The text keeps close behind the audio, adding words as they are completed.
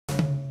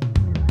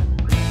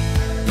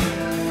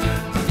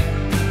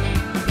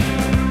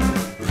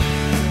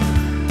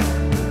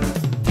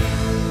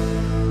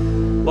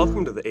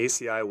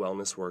ACI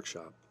Wellness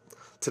Workshop.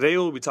 Today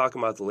we'll be talking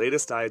about the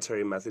latest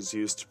dietary methods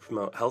used to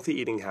promote healthy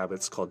eating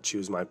habits called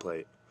Choose My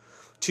Plate.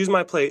 Choose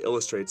My Plate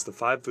illustrates the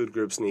 5 food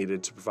groups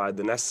needed to provide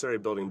the necessary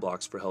building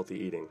blocks for healthy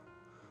eating.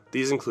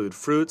 These include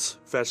fruits,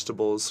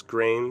 vegetables,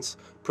 grains,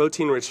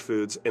 protein-rich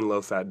foods, and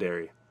low-fat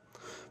dairy.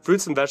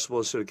 Fruits and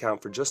vegetables should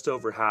account for just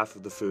over half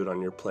of the food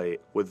on your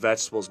plate, with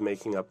vegetables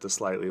making up the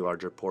slightly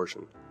larger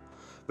portion.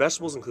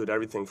 Vegetables include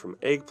everything from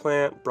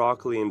eggplant,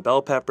 broccoli, and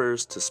bell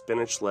peppers to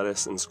spinach,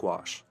 lettuce, and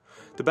squash.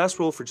 The best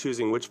rule for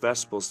choosing which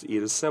vegetables to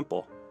eat is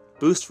simple.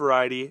 Boost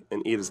variety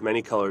and eat as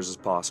many colors as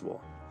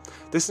possible.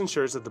 This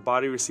ensures that the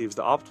body receives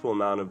the optimal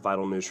amount of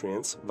vital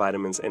nutrients,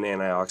 vitamins, and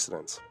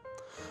antioxidants.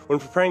 When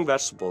preparing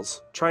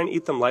vegetables, try and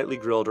eat them lightly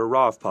grilled or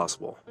raw if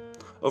possible.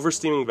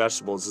 Oversteaming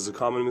vegetables is a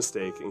common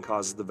mistake and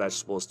causes the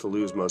vegetables to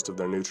lose most of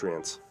their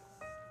nutrients.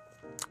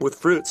 With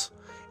fruits,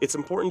 it's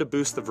important to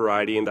boost the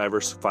variety and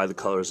diversify the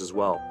colors as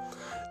well.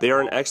 They are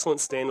an excellent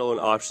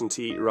standalone option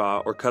to eat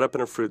raw or cut up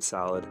in a fruit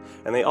salad,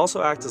 and they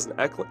also act as an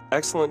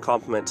excellent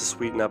complement to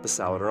sweeten up a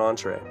salad or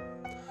entree.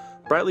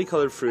 Brightly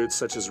colored fruits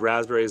such as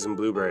raspberries and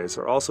blueberries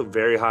are also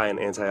very high in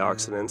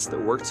antioxidants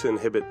that work to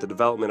inhibit the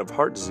development of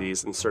heart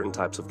disease and certain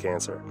types of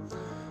cancer.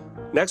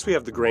 Next, we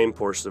have the grain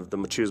portion of the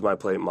Choose My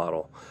Plate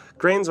model.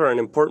 Grains are an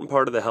important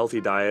part of the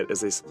healthy diet as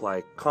they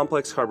supply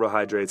complex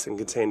carbohydrates and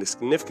contain a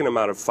significant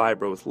amount of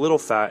fiber with little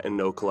fat and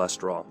no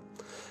cholesterol.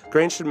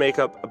 Grains should make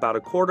up about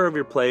a quarter of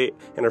your plate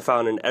and are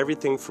found in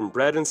everything from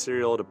bread and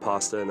cereal to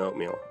pasta and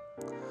oatmeal.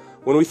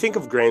 When we think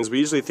of grains, we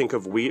usually think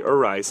of wheat or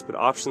rice, but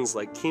options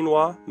like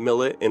quinoa,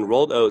 millet, and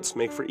rolled oats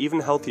make for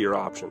even healthier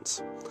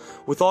options.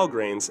 With all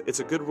grains, it's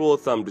a good rule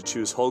of thumb to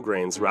choose whole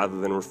grains rather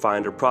than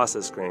refined or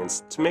processed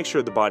grains to make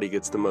sure the body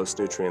gets the most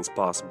nutrients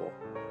possible.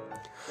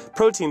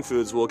 Protein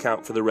foods will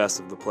account for the rest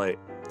of the plate.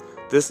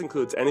 This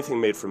includes anything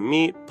made from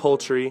meat,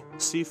 poultry,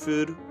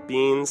 seafood,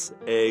 beans,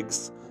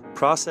 eggs,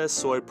 processed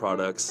soy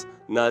products,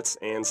 nuts,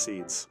 and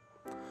seeds.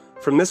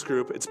 From this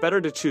group, it's better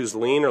to choose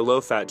lean or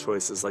low-fat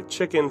choices like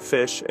chicken,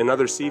 fish, and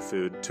other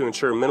seafood to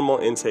ensure minimal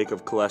intake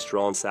of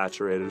cholesterol and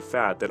saturated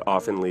fat that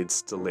often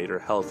leads to later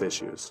health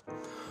issues.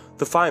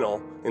 The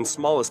final and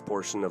smallest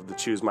portion of the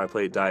Choose My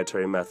Plate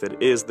dietary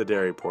method is the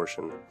dairy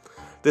portion.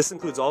 This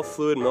includes all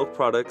fluid milk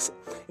products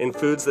and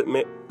foods that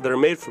are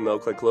made from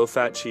milk like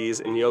low-fat cheese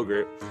and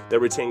yogurt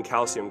that retain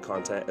calcium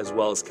content as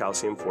well as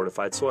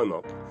calcium-fortified soy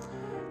milk.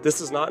 This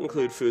does not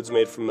include foods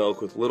made from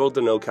milk with little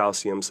to no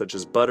calcium such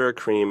as butter,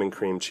 cream, and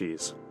cream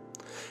cheese.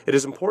 It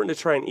is important to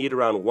try and eat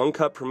around 1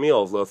 cup per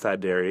meal of low-fat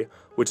dairy,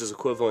 which is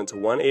equivalent to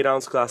 1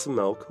 8-ounce glass of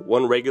milk,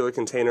 1 regular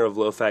container of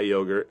low-fat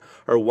yogurt,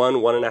 or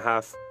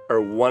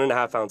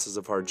 1.5 ounces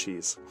of hard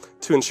cheese,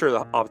 to ensure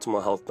the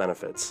optimal health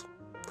benefits.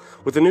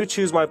 With the new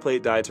Choose My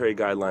Plate dietary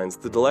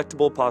guidelines, the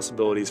delectable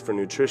possibilities for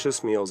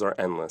nutritious meals are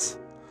endless.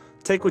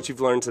 Take what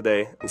you've learned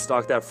today and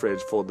stock that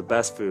fridge full of the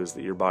best foods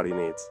that your body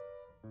needs.